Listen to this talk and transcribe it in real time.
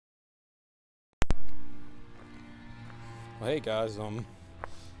Well, hey guys,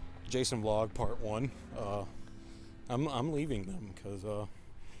 Jason Vlog Part 1. I'm leaving them because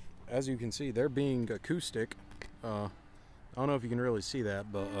as you can see, they're being acoustic. I don't know if you can really see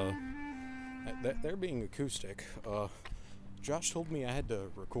that, but they're being acoustic. Josh told me I had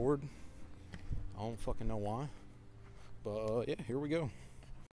to record. I don't fucking know why, but yeah, here we go.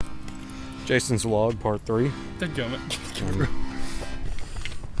 Jason's Vlog Part 3. Dadgummit.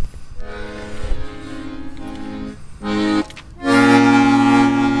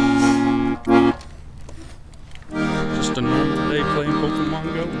 Just another day playing Pokemon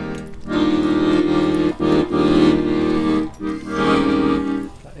Go.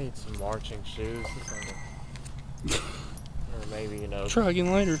 I need some marching shoes. Or maybe, you know, Try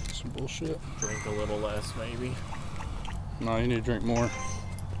again later. Some bullshit. drink a little less, maybe. No, you need to drink more.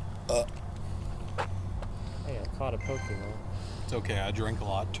 Hey, I caught a Pokemon. It's okay, I drink a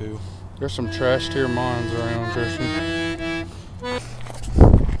lot too. There's some trash tier mines around, Tristan.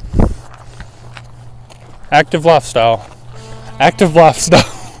 Active lifestyle. Active lifestyle.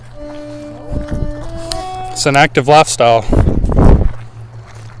 It's an active lifestyle.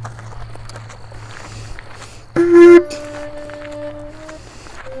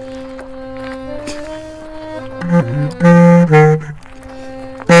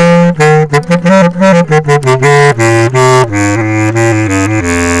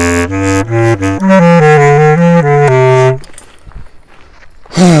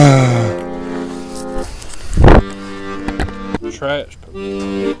 Trash.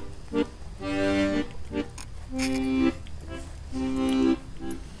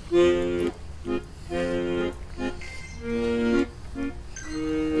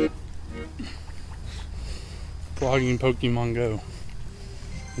 Vlogging Pokemon Go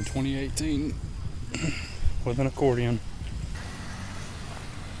in 2018 with an accordion.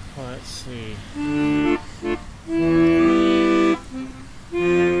 Let's see.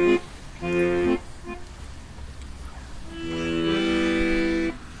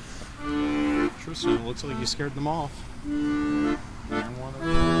 Tristan, it looks like you scared them off. They're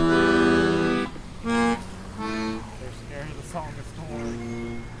scared of the song of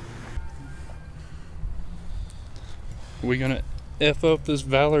storm. Are we gonna F up this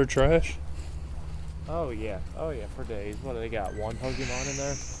Valor trash? Oh yeah, for days. What do they got? One Pokemon in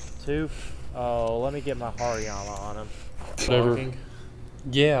there? Two? Oh, let me get my Hariyama on him. Whatever. Talking.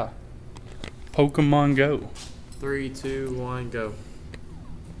 Yeah. Pokemon Go. 3, 2, 1, go.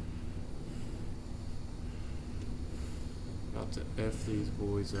 About to F these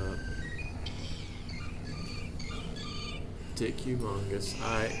boys up. Dick humongous.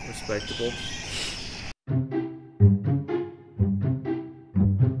 Alright, respectable.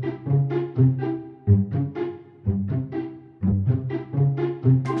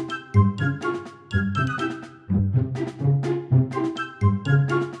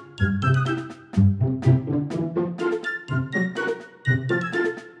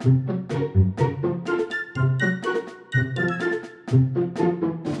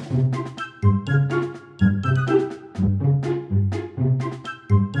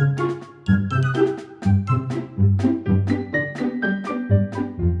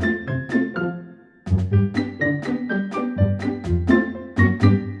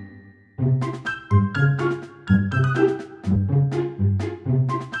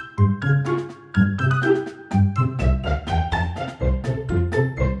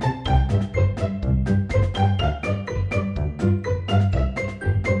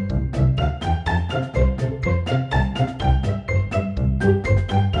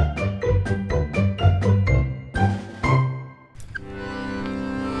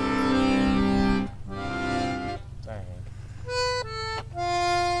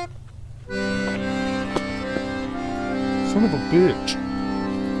 Son of a bitch.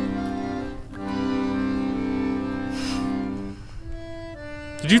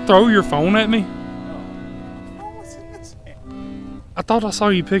 Did you throw your phone at me? Oh, what's in this hand? I thought I saw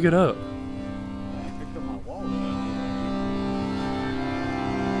you pick it up. I picked up my wallet.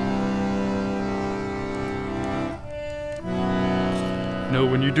 No,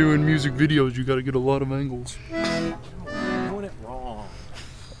 when you're doing music videos, you gotta get a lot of angles. You're doing it wrong.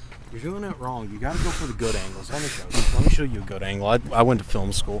 You're doing it wrong. You gotta go for the good angles. Let me show you. Let me show you a good angle. I went to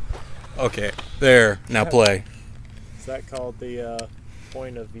film school. Okay, there. Now play. Is that called the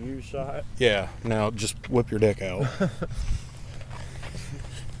point of view shot? Yeah. Now just whip your dick out. I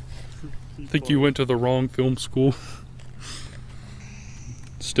think you went to the wrong film school.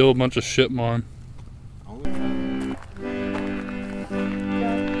 Still a bunch of shit, man.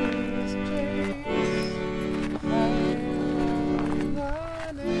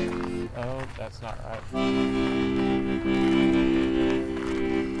 Oh, that's not right.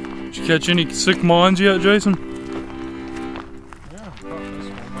 Did you catch any sick mons yet, Jason? Yeah, I caught this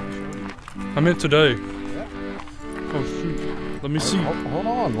one. Let me show you. I meant today. Yeah. Oh shoot. Let me see. Hold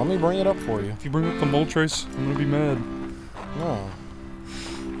on, let me bring it up for you. If you bring up the mole trace, I'm gonna be mad. No.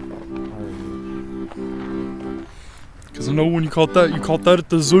 Cause I know when you caught that at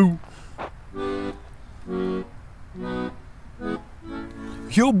the zoo.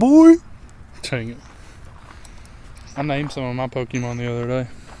 Yo boy! Dang it. I named some of my Pokemon the other day.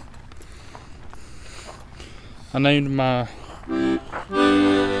 I named my...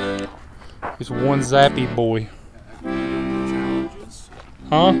 It's one Zappy boy. Challenges?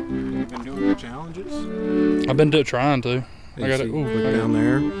 Huh? You've been doing your challenges? I've been trying to. I got it. Ooh, Look down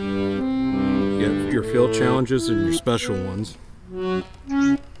there. You got your field challenges and your special ones.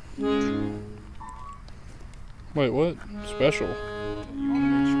 Wait, what? Special? You want to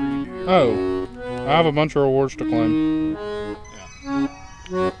make sure you do your Oh. I have a bunch of rewards to claim. Yeah.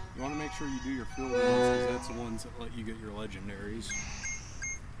 You want to make sure you do your field ones because that's the ones that let you get your legendaries.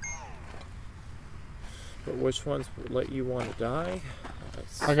 But which ones would let you want to die?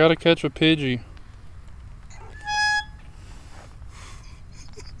 I gotta catch a Pidgey.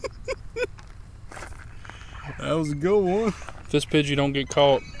 That was a good one. If this Pidgey don't get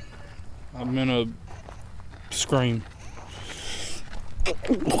caught, I'm gonna scream. What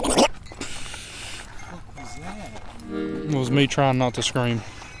was that? It was me trying not to scream.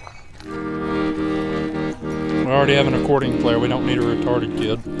 We already have an accordion player. We don't need a retarded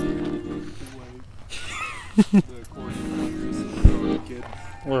kid.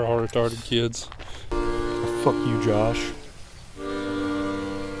 We're all retarded kids. Fuck you, Josh.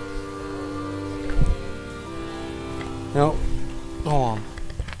 No, hold on.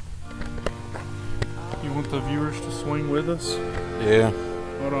 You want the viewers to swing with us? Yeah.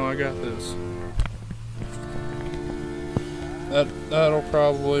 Hold on, I got this. That'll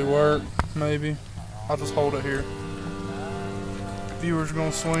probably work, maybe. I'll just hold it here. Viewers are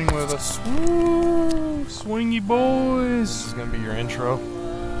gonna swing with us. Woo! Swingy This boys! is gonna be your intro.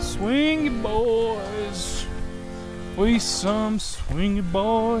 Swingy boys! We some swingy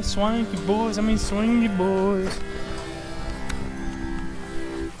boys, swanky boys, I mean swingy boys.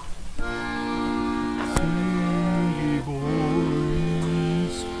 Swingy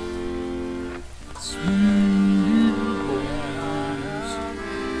boys. Swingy boys.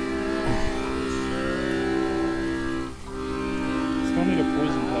 Still need a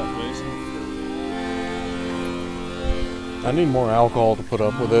poison pot, Jason. I need more alcohol to put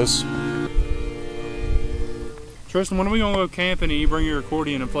up with this. Tristan, when are we gonna go camping and you bring your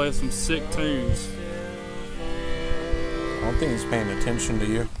accordion and play us some sick tunes? I don't think he's paying attention to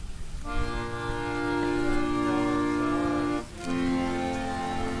you.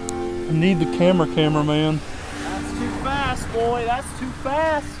 I need the cameraman. That's too fast, boy. That's too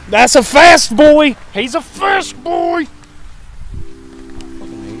fast. That's a fast boy! He's a fast boy! I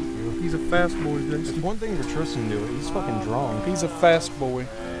fucking hate you. He's a fast boy, It's Jason. one thing for Tristan to do it. He's fucking drunk. He's a fast boy.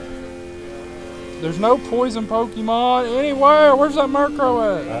 There's no poison Pokemon anywhere. Where's that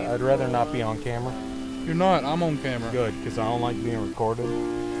Murkrow at? I'd rather not be on camera. You're not. I'm on camera. Good, because I don't like being recorded.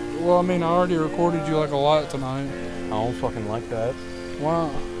 Well, I mean, I already recorded you like a lot tonight. I don't fucking like that. Wow.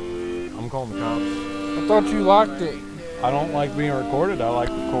 I'm calling the cops. I thought you liked it. I don't like being recorded. I like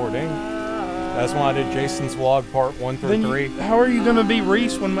recording. That's why I did Jason's vlog part 1 through Then 3. how are you gonna be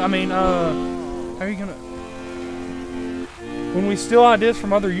Reese when how are you gonna when we steal ideas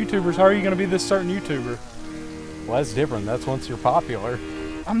from other YouTubers? How are you gonna be this certain YouTuber? Well, that's different. That's once you're popular.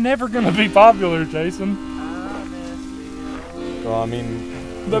 I'm never gonna be popular, Jason. Well, I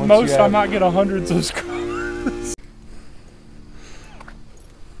mean, The once most you I have- might get 100 subscribers.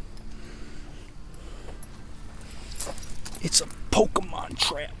 It's a Pokemon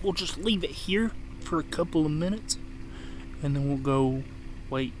trap. We'll just leave it here for a couple of minutes, and then we'll go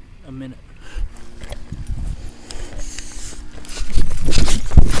wait a minute.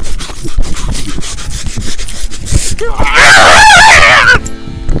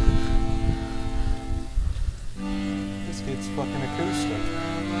 This kid's fucking acoustic.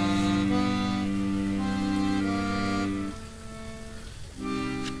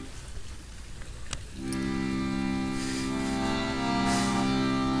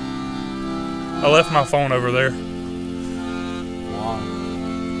 I left my phone over there. Why?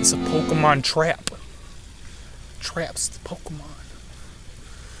 It's a Pokemon trap. Traps the Pokemon.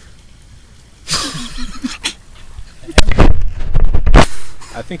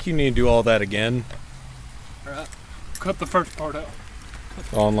 I think you need to do all that again. Cut the first part out.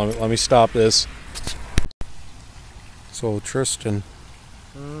 Hold on, let me stop this. So Tristan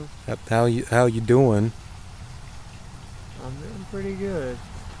How you doing? I'm doing pretty good.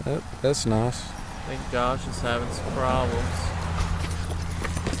 That's nice. I think Josh is having some problems.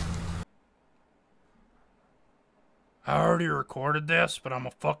 I already recorded this, but I'm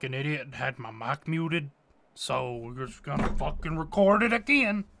a fucking idiot and had my mic muted. So we're just gonna fucking record it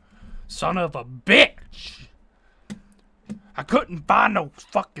again. Son of a bitch! I couldn't find no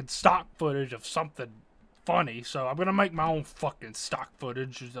fucking stock footage of something funny, so I'm gonna make my own fucking stock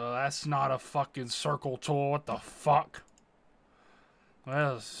footage. That's not a fucking circle tool. What the fuck?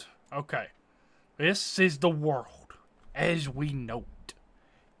 Well, okay. This is the world as we know it.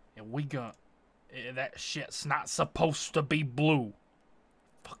 And we gonna... that shit's not supposed to be blue.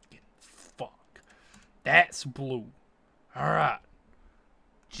 Fucking fuck. That's blue. Alright.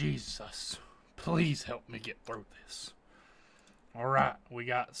 Jesus. Please help me get through this. Alright, we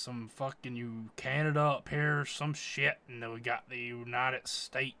got some fucking Canada up here, some shit, and then we got the United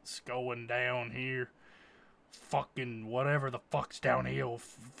States going down here. Fucking whatever the fuck's down here,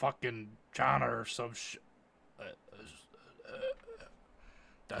 fucking China or some shit.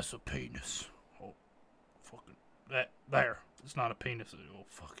 That's a penis. Oh, fucking, there. It's not a penis. Oh,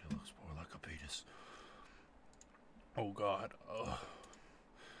 fuck, it looks more like a penis. Oh, God.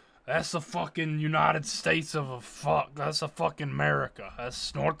 That's the fucking United States of a fuck. That's a fucking America.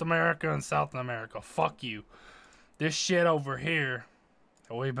 That's North America and South America. Fuck you. This shit over here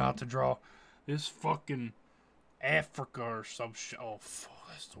that we about to draw, this fucking Africa or some shit. Oh, fuck,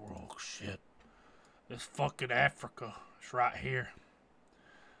 that's the wrong shit. This fucking Africa is right here.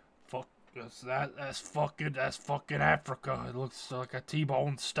 Fuck, that's fucking Africa. It looks like a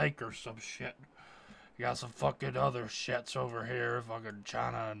T-bone steak or some shit. You got some fucking other shits over here, fucking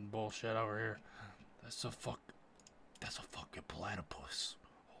China and bullshit over here. That's a fucking platypus.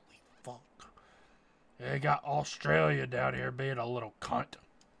 Holy fuck. Yeah, you got Australia down here being a little cunt.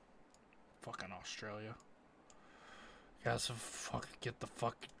 Fucking Australia. Got some fucking, get the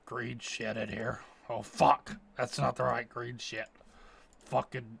fucking green shit in here. Oh fuck, that's not the right green shit.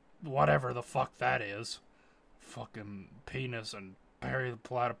 Fucking, whatever the fuck that is. Fucking penis and Perry the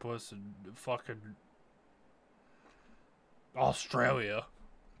platypus and fucking Australia.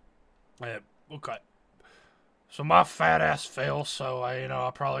 Yeah, okay. So my fat ass fell, so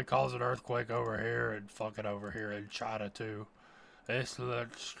I probably caused an earthquake over here and fucking over here in China too. It's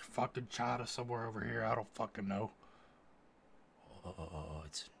fucking China somewhere over here. I don't fucking know. Oh,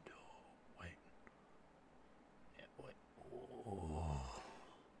 it's no. Wait. Yeah, wait. Oh.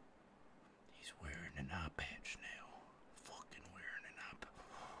 He's wearing an eye patch now. Fucking wearing an eye patch.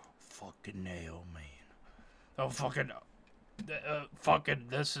 Fucking nail, man. Oh, fucking,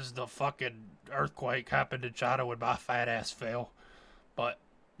 this is the fucking earthquake happened in China when my fat ass fell. But,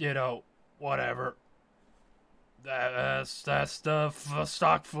 whatever. That's the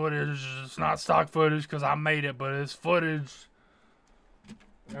stock footage. It's not stock footage because I made it, but it's footage.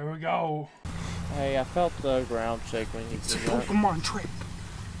 There we go. Hey, I felt the ground shake when you It's a did that. Pokemon trick.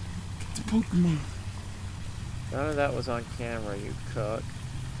 It's a Pokemon. None of that was on camera, you cuck.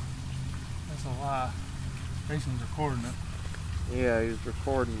 That's a lie. Jason's recording it. Yeah, he was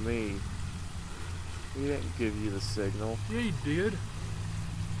recording me. He didn't give you the signal. Yeah, he did.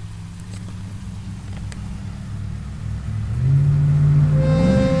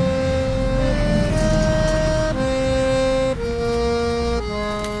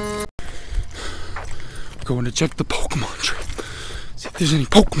 Going to check the Pokemon trip. See if there's any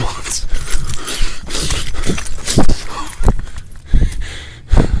Pokemons.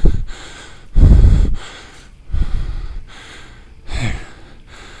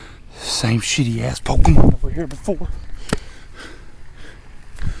 Same shitty ass Pokemon over here before.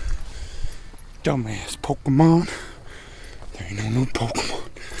 Dumbass Pokemon. There ain't no new Pokemon.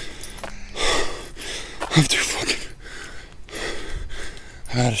 I'm too fucking.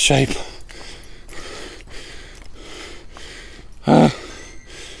 I'm out of shape.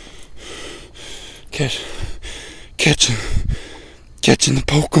 Catching the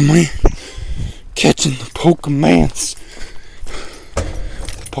Pokemon. Catching the Pokemans.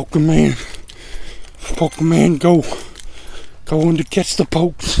 Pokemon go. Going to catch the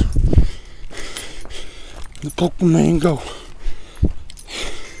pokes. The Pokemon go.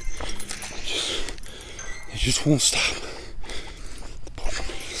 They just won't stop. The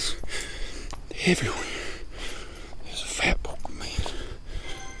Pokemans. They're everywhere. There's a fat Pokemon.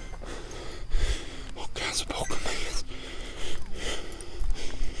 All kinds of Pokemans.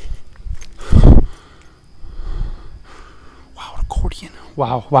 Wild accordion.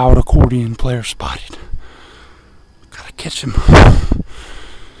 Wow, wild accordion player spotted. Gotta catch him.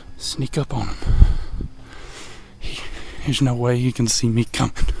 Sneak up on him. There's no way he can see me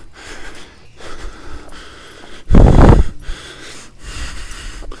coming.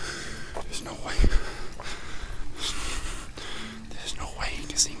 There's no way. There's no way he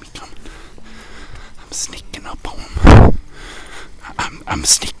can see me coming. I'm sneaking up on him. I'm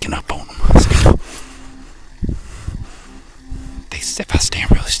sneaking up on him. If I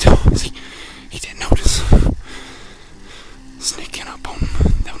stand really still, see, he didn't notice. Sneaking up on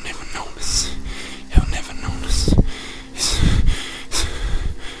him. They'll never notice. He'll never notice.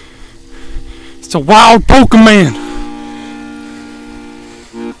 It's a wild Pokemon.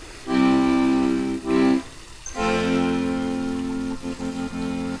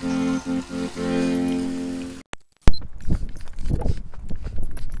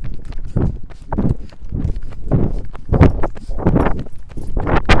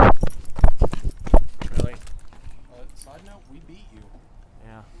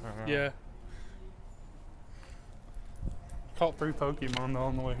 Yeah. Caught 3 Pokemon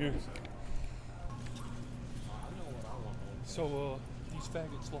on the way here. So, these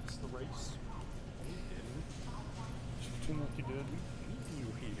faggots lost the race. We didn't. Seemed like you did. You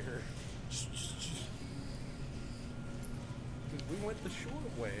here. Because we went the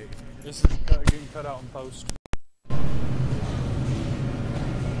short way. This is getting cut out in post.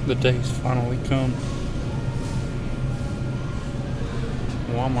 The day's finally come.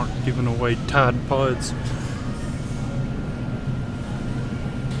 Walmart giving away Tide Pods.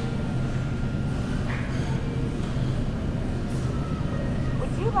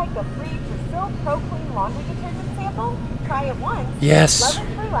 Would you like a free Persil Pro Clean laundry detergent sample? Try it once. Yes. Love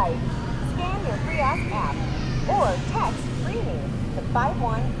it for life. Scan your free app or text FREEME to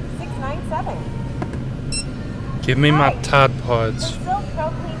 51697. Give me my Tide Pods. Persil Pro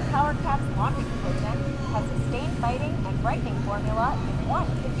Clean Power Caps laundry detergent has a stain fighting and brightening formula in one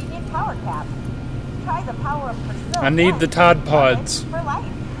convenient power cap. Try the power of Persil. I need the Tide Pods. For life.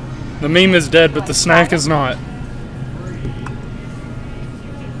 The meme is dead, but the snack is not.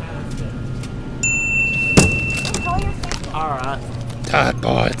 Enjoy your stay. Alright. Tide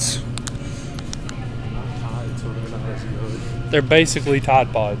Pods. I'm tired, so they're not as good. They're basically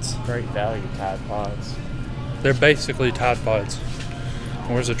Tide Pods. Great value Tide Pods. They're basically Tide Pods.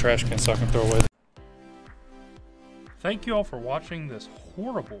 Where's the trash can so I can throw away? Thank you all for watching this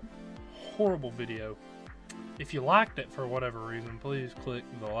horrible, horrible video. If you liked it for whatever reason, please click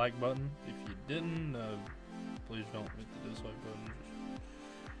the like button. If you didn't, please don't hit the dislike button.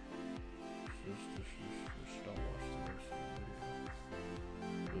 Just don't watch the rest of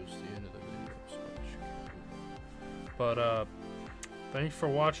the video. It's the end of the video. But thanks for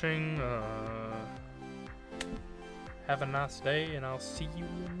watching. Have a nice day, and I'll see you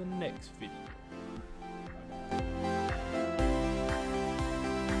in the next video.